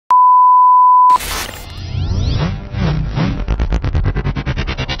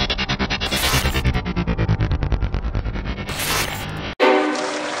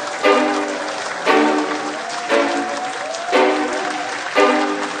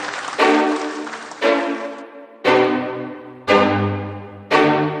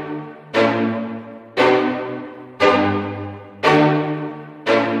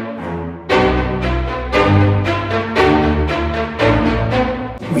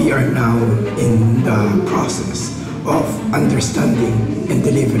We are now in the process of understanding and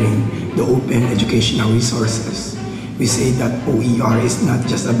delivering the open educational resources. We say that OER is not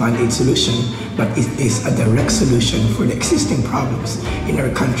just a band-aid solution, but it is a direct solution for the existing problems in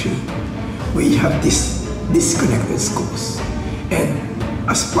our country. We have these disconnected schools, and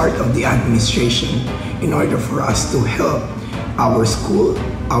as part of the administration, in order for us to help our school,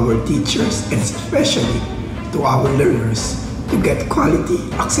 our teachers, and especially to our learners to get quality,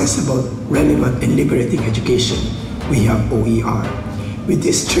 accessible, relevant, and liberating education, we have OER. With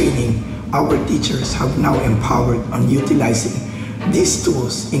this training, our teachers have now empowered on utilizing these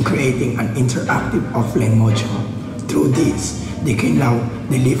tools in creating an interactive offline module. Through this, they can now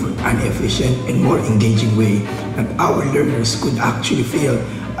deliver an efficient and more engaging way that our learners could actually feel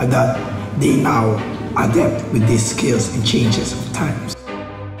that they now adapt with these skills and changes of times.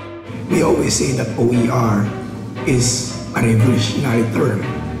 We always say that OER is a revolutionary term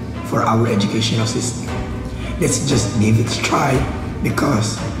for our educational system. Let's just give it a try,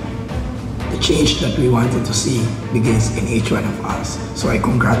 because the change that we wanted to see begins in each one of us. So I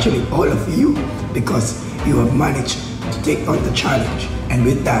congratulate all of you because you have managed to take on the challenge. And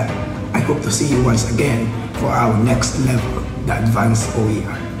with that, I hope to see you once again for our next level, the advanced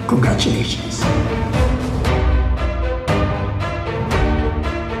OER. Congratulations.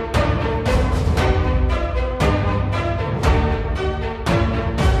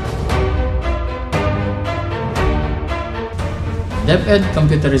 DepEd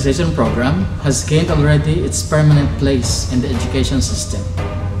computerization program has gained already its permanent place in the education system.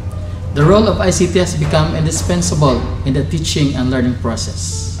 The role of ICT has become indispensable in the teaching and learning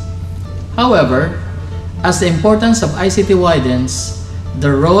process. However, as the importance of ICT widens,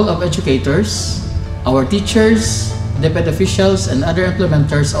 the role of educators, our teachers, DepEd officials, and other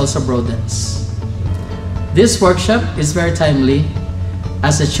implementers also broadens. This workshop is very timely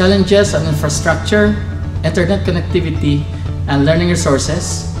as the challenges on infrastructure, internet connectivity, and learning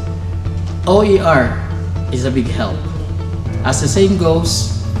resources, OER is a big help. As the saying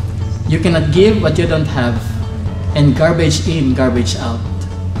goes, you cannot give what you don't have, and garbage in, garbage out.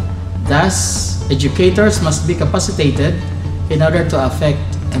 Thus, educators must be capacitated in order to affect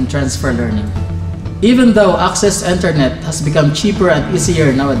and transfer learning. Even though access to internet has become cheaper and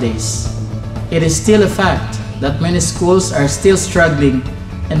easier nowadays, it is still a fact that many schools are still struggling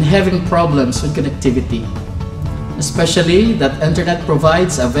and having problems with connectivity. Especially that internet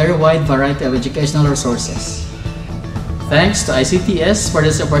provides a very wide variety of educational resources. Thanks to ICTS for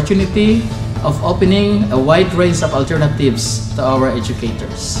this opportunity of opening a wide range of alternatives to our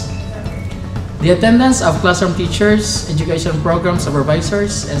educators. The attendance of classroom teachers, education program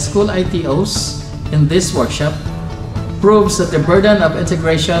supervisors, and school ITOs in this workshop proves that the burden of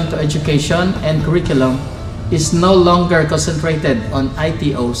integration to education and curriculum is no longer concentrated on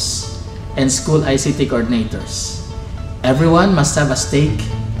ITOs and school ICT coordinators. Everyone must have a stake,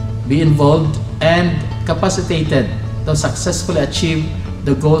 be involved, and capacitated to successfully achieve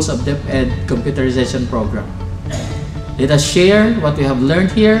the goals of DepEd computerization program. Let us share what we have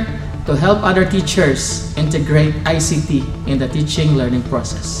learned here to help other teachers integrate ICT in the teaching learning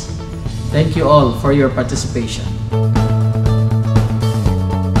process. Thank you all for your participation.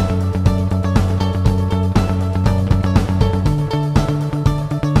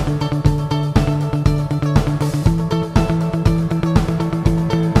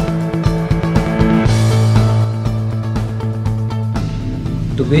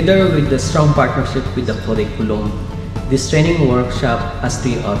 Together with the strong partnership with the curriculum, this training workshop has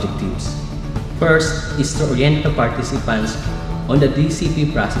three objectives. First is to orient the participants on the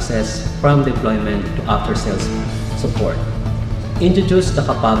DCP processes from deployment to after-sales support. Introduce the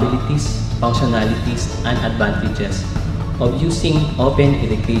capabilities, functionalities, and advantages of using open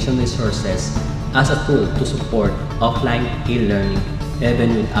education resources as a tool to support offline e-learning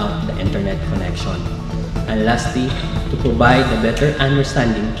even without the internet connection. And lastly, to provide a better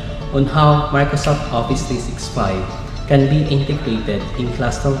understanding on how Microsoft Office 365 can be integrated in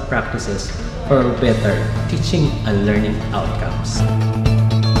classroom practices for better teaching and learning outcomes.